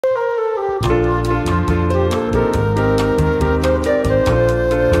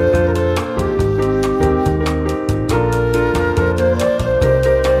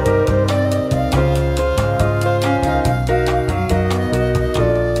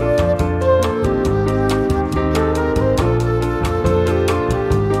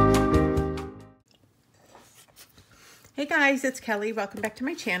guys, it's Kelly. Welcome back to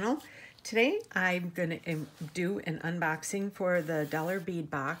my channel. Today I'm going to do an unboxing for the Dollar Bead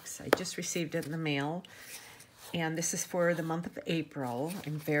box. I just received it in the mail, and this is for the month of April.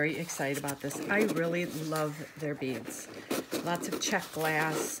 I'm very excited about this. I really love their beads. Lots of check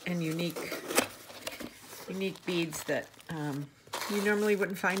glass and unique beads that you normally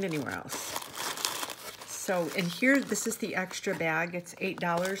wouldn't find anywhere else. So, and here, this is the extra bag. It's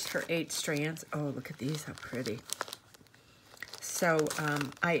 $8 for 8 strands. Oh, look at these, how pretty. So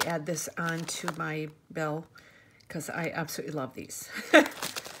I add this onto my bill because I absolutely love these.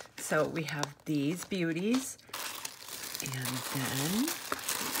 So we have these beauties. And then,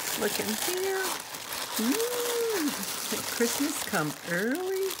 look in here. Did Christmas come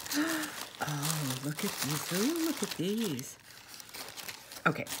early? Oh, look at these. Ooh, look at these.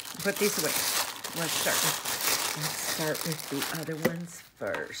 Okay, put these away. Let's start with the other ones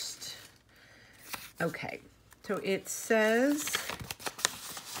first. Okay, so it says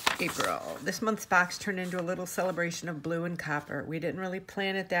April. This month's box turned into a little celebration of blue and copper. We didn't really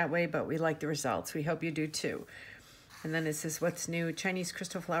plan it that way, but we like the results. We hope you do too. And then it says what's new: Chinese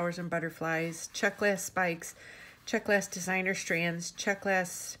crystal flowers and butterflies, check glass spikes, check glass designer strands, check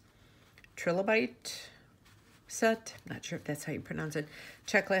glass trilobite set, not sure if that's how you pronounce it,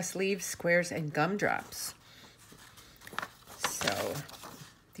 check glass leaves, squares, and gumdrops. So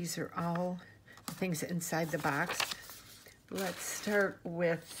these are all the things inside the box. Let's start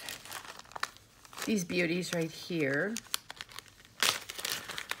with these beauties right here.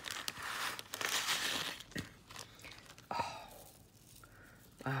 Oh,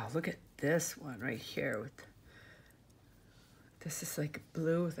 wow, look at this one right here. This is like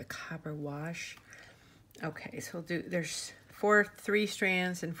blue with a copper wash. Okay, so we'll do, there's 4 3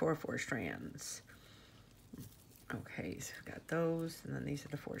 strands and 4 4 strands. Okay, so we've got those, and then these are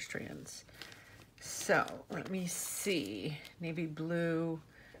the 4 strands. So let me see. Navy blue,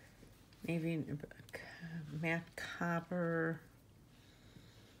 navy, matte copper,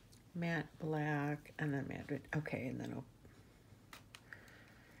 matte black, and then matte red. Okay, and then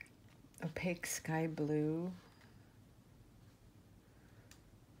opaque sky blue.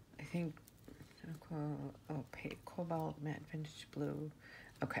 I think opaque cobalt, matte vintage blue.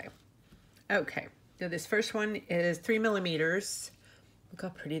 Okay. Okay. So this first one is 3 millimeters. Look how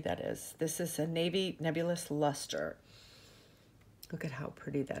pretty that is. This is a navy nebulous luster. Look at how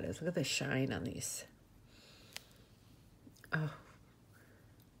pretty that is. Look at the shine on these. Oh.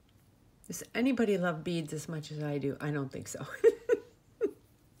 Does anybody love beads as much as I do? I don't think so.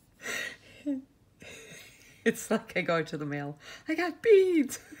 It's like I go to the mail. I got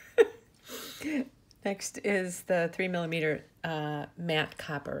beads. Next is the 3 millimeter matte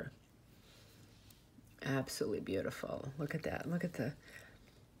copper. Absolutely beautiful. Look at that. Look at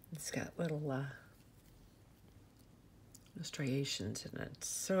it's got little striations in it.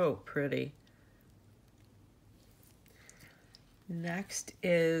 So pretty. Next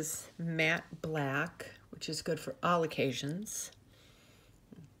is matte black, which is good for all occasions.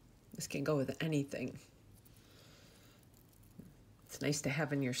 This can go with anything. It's nice to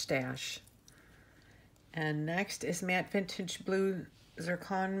have in your stash. And next is matte vintage blue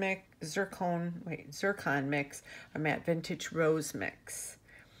zircon mix, or matte vintage rose mix.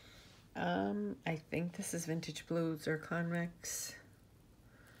 I think this is vintage blue zircon mix.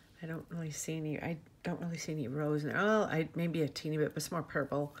 I don't really see any rose in there. Oh, maybe a teeny bit, but it's more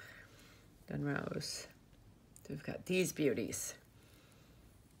purple than rose. So we've got these beauties.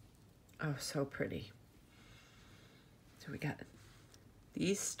 Oh, so pretty. So we got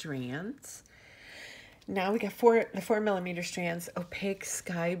these strands. Now we got the 4 millimeter strands, opaque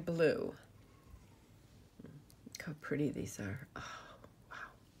sky blue. Look how pretty these are. Oh, wow.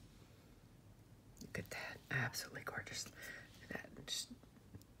 Look at that. Absolutely gorgeous. Look at that. It just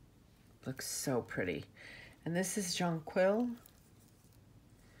looks so pretty. And this is jonquil.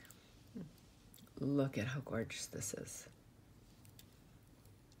 Look at how gorgeous this is.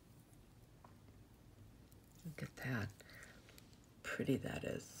 Look at that. Pretty that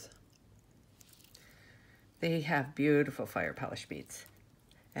is. They have beautiful fire polish beads.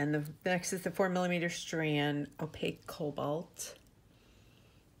 And the next is the 4 millimeter strand, opaque cobalt.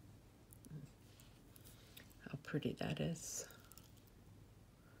 How pretty that is.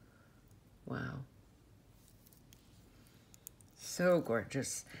 Wow. So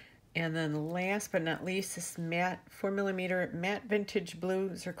gorgeous. And then last but not least, this matte 4 millimeter matte vintage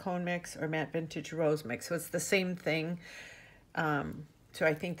blue zircon mix or matte vintage rose mix. So it's the same thing. So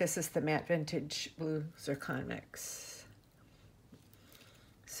I think this is the matte vintage blue zircon mix.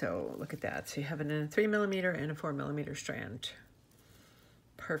 So look at that. So you have it in a 3 millimeter and a 4 millimeter strand.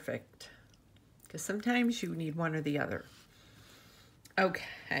 Perfect. Because sometimes you need one or the other.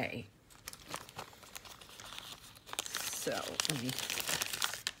 Okay. So I'm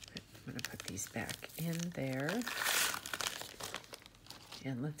going to put these back in there.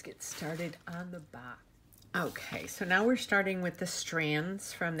 And let's get started on the box. Okay, so now we're starting with the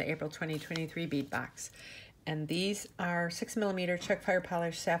strands from the April 2023 bead box. And these are 6mm check fire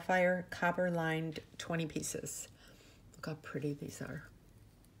polish sapphire copper lined 20 pieces. Look how pretty these are.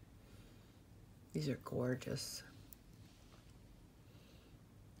 These are gorgeous.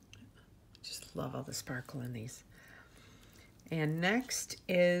 Just love all the sparkle in these. And next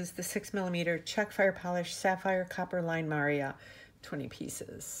is the 6mm check fire polish sapphire copper lined Maria 20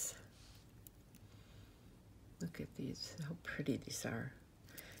 pieces. Look at these, how pretty these are.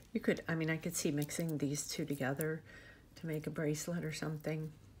 You could, I mean, I could see mixing these two together to make a bracelet or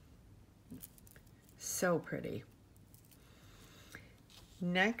something. So pretty.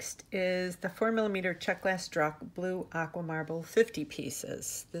 Next is the 4mm Czech glass Drac blue aqua marble 50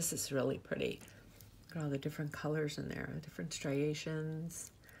 pieces. This is really pretty. Look at all the different colors in there, different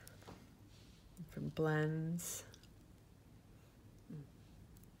striations, different blends.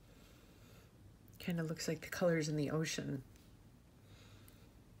 Kind of looks like the colors in the ocean.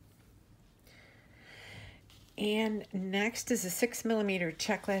 And next is a 6mm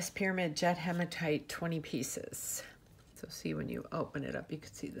Czech glass pyramid jet hematite 20 pieces. So see, when you open it up, you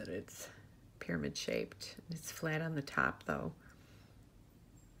can see that it's pyramid shaped. It's flat on the top though.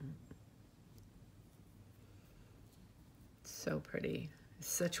 So pretty.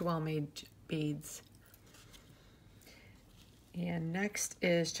 Such well-made beads. And next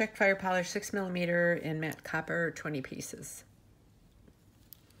is Czech fire polish 6mm in matte copper 20 pieces.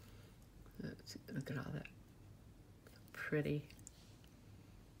 Look at all that. Pretty.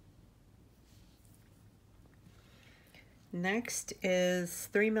 Next is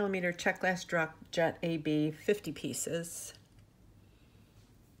 3mm Czech glass Drac jet AB 50 pieces.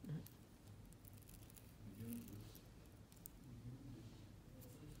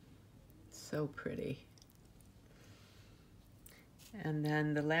 So pretty. And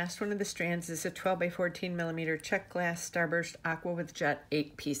then the last one of the strands is a 12x14mm Czech glass starburst aqua with jet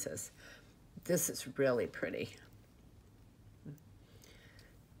 8 pieces. This is really pretty.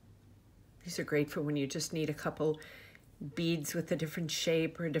 These are great for when you just need a couple beads with a different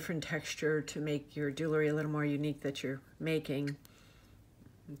shape or a different texture to make your jewelry a little more unique that you're making.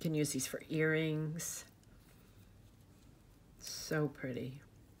 You can use these for earrings. So pretty.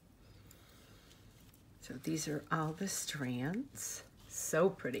 So these are all the strands. So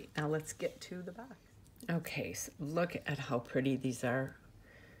pretty. Now let's get to the box. Okay, so look at how pretty these are.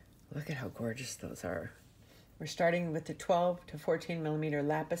 Look at how gorgeous those are. We're starting with the 12 to 14mm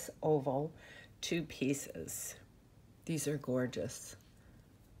lapis oval 2 pieces. These are gorgeous.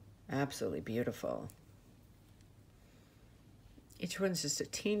 Absolutely beautiful. Each one's just a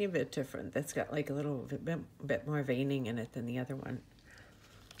teeny bit different. That's got like a little bit more veining in it than the other one.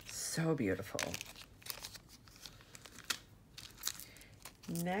 So beautiful.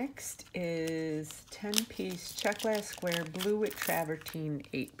 Next is 10-piece Czech glass square blue with travertine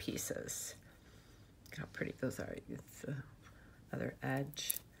 8 pieces. Look how pretty those are. It's the other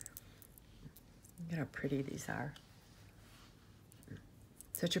edge. Look at how pretty these are.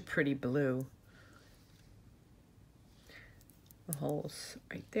 Such a pretty blue. The holes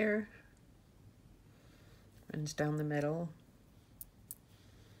right there. Runs down the middle.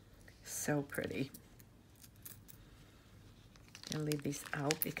 So pretty. I'll leave these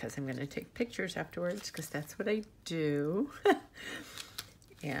out because I'm going to take pictures afterwards because that's what I do.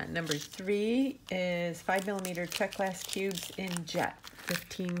 And number 3 is 5mm Czech glass cubes in jet,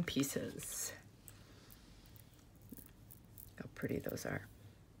 15 pieces. How pretty those are.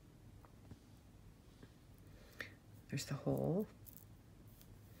 There's the hole.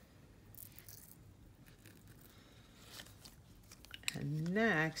 And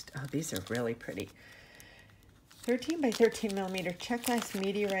next, oh, these are really pretty. 13x13mm Czech glass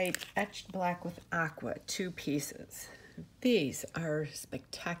meteorite etched black with aqua, 2 pieces. These are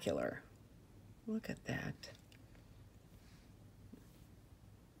spectacular. Look at that.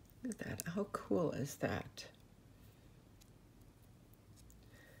 Look at that. How cool is that?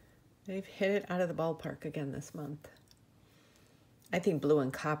 They've hit it out of the ballpark again this month. I think blue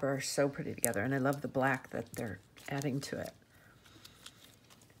and copper are so pretty together, and I love the black that they're adding to it.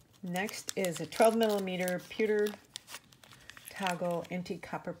 Next is a 12mm pewter toggle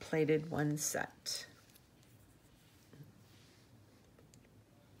anti-copper plated 1 set.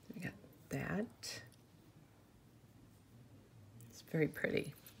 We got that. It's very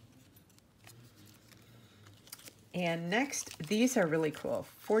pretty. And next, these are really cool.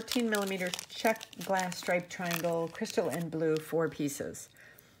 14 millimeter check glass stripe triangle, crystal and blue, 4 pieces.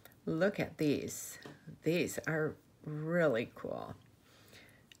 Look at these. These are really cool.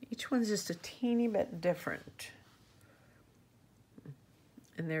 Each one's just a teeny bit different.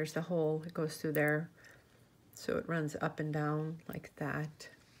 And there's the hole that goes through there. So it runs up and down like that.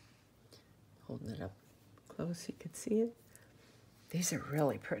 Holding it up close so you can see it. These are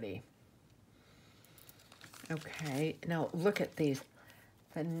really pretty. Okay, now look at these.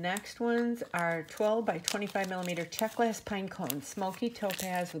 The next ones are 12 by 25 millimeter check glass pine cone, smoky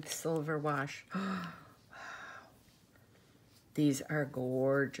topaz with silver wash. Wow. These are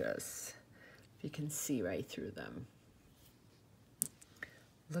gorgeous. You can see right through them.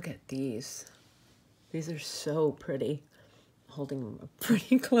 Look at these. These are so pretty. I'm holding them up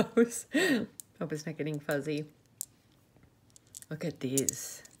pretty close. Hope it's not getting fuzzy. Look at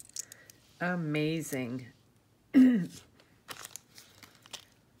these. Amazing. And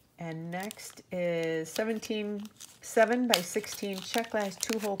next is 7 by 16 check glass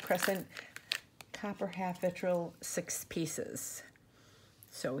 2-hole crescent copper half vitriol 6 pieces.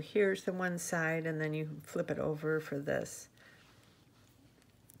 So here's the one side, and then you flip it over for this.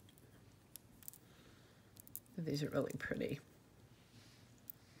 These are really pretty.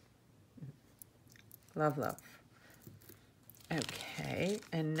 Love, love. Okay,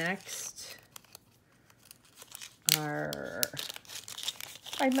 and next are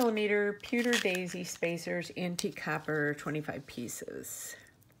 5 millimeter pewter daisy spacers, antique copper, 25 pieces.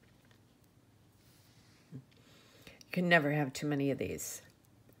 You can never have too many of these,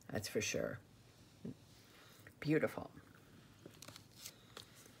 that's for sure. Beautiful.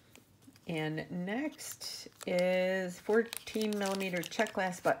 And next is 14 millimeter check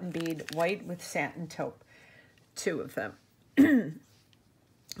glass button bead, white with satin taupe. 2 of them.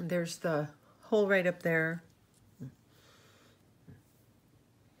 There's the hole right up there.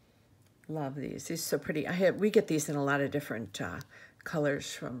 Love these. These are so pretty. We get these in a lot of different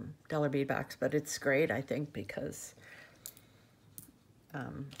colors from Dollar Bead Box, but it's great, I think, because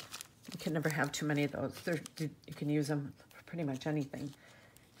you can never have too many of those. You can use them for pretty much anything.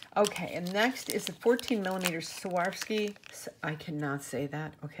 Okay, and next is the 14 millimeter Swarovski. I cannot say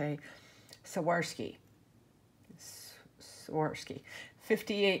that, okay. Swarovski.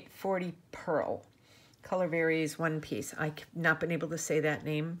 5840 pearl. Color varies, 1 piece. I've not been able to say that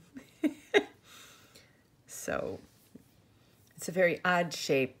name. So it's a very odd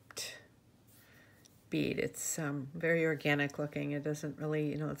shaped bead. It's very organic looking. It doesn't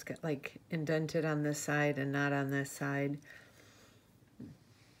really, it's got like indented on this side and not on this side.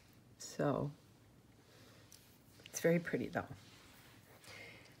 So it's very pretty though.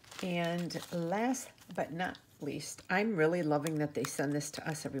 And last but not least, I'm really loving that they send this to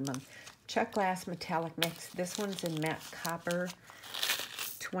us every month. Check glass metallic mix. This one's in matte copper,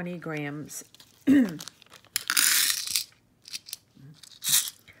 20 grams.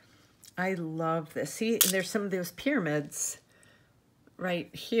 I love this. See, and there's some of those pyramids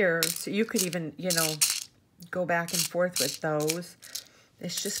right here. So you could even, go back and forth with those.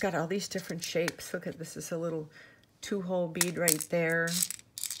 It's just got all these different shapes. Look at this. Is a little 2-hole bead right there.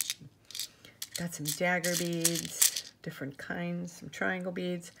 Got some dagger beads, different kinds, some triangle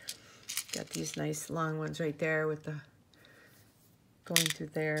beads. Got these nice long ones right there with the going through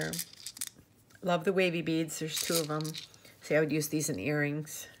there. Love the wavy beads. There's 2 of them. See, I would use these in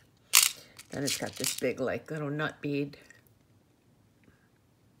earrings. Then it's got this big, like, little nut bead.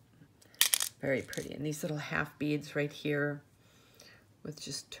 Very pretty. And these little half beads right here with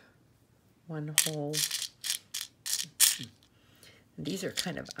just 1 hole. And these are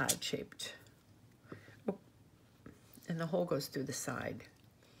kind of odd shaped. Oh, and the hole goes through the side.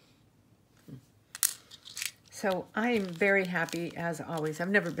 So I'm very happy, as always. I've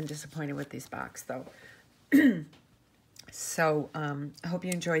never been disappointed with these box, though. So I hope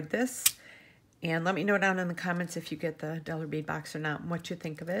you enjoyed this. And let me know down in the comments if you get the Dollar Bead Box or not and what you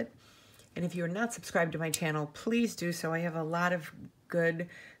think of it. And if you're not subscribed to my channel, please do so. I have a lot of good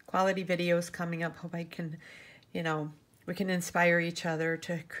quality videos coming up. Hope I can, we can inspire each other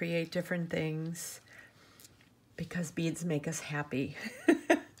to create different things because beads make us happy.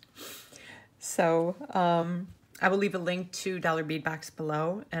 So I will leave a link to Dollar Bead Box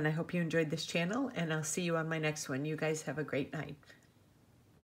below, and I hope you enjoyed this channel, and I'll see you on my next one. You guys have a great night.